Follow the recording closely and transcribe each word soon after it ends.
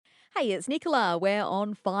Hey, it's Nicola. We're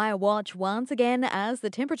on fire watch once again as the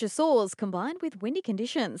temperature soars combined with windy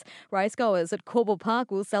conditions. Racegoers at Corbel Park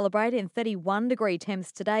will celebrate in 31-degree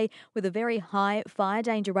temps today with a very high fire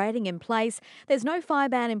danger rating in place. There's no fire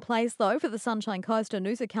ban in place though for the Sunshine Coast and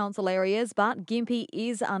Noosa Council areas, but Gympie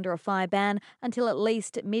is under a fire ban until at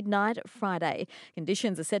least midnight Friday.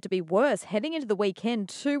 Conditions are set to be worse heading into the weekend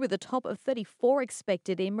too, with a top of 34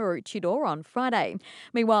 expected in Maroochydore on Friday.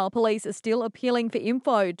 Meanwhile, police are still appealing for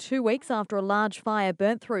info 2 weeks after a large fire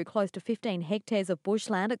burnt through close to 15 hectares of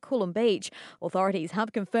bushland at Coolum Beach. Authorities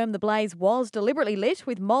have confirmed the blaze was deliberately lit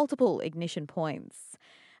with multiple ignition points.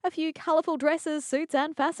 A few colourful dresses, suits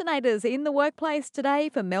and fascinators in the workplace today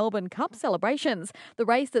for Melbourne Cup celebrations. The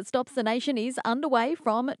race that stops the nation is underway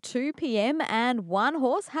from 2 p.m. and one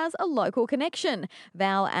horse has a local connection.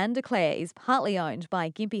 Val and Declare is partly owned by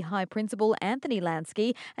Gympie High Principal Anthony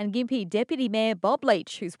Lansky and Gympie Deputy Mayor Bob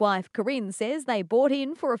Leach, whose wife Corinne says they bought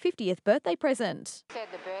in for a 50th birthday present.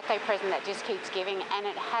 The birthday present that just keeps giving, and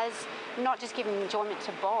it has not just given enjoyment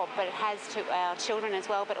to Bob, but it has to our children as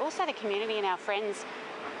well, but also the community and our friends.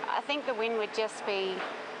 I think the win would just be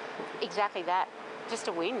exactly that, just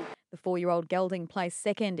a win. The 4-year-old gelding placed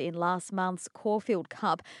second in last month's Caulfield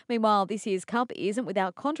Cup. Meanwhile, this year's Cup isn't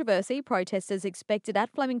without controversy. Protesters expected at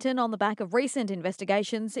Flemington on the back of recent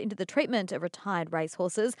investigations into the treatment of retired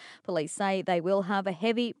racehorses. Police say they will have a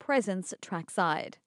heavy presence trackside.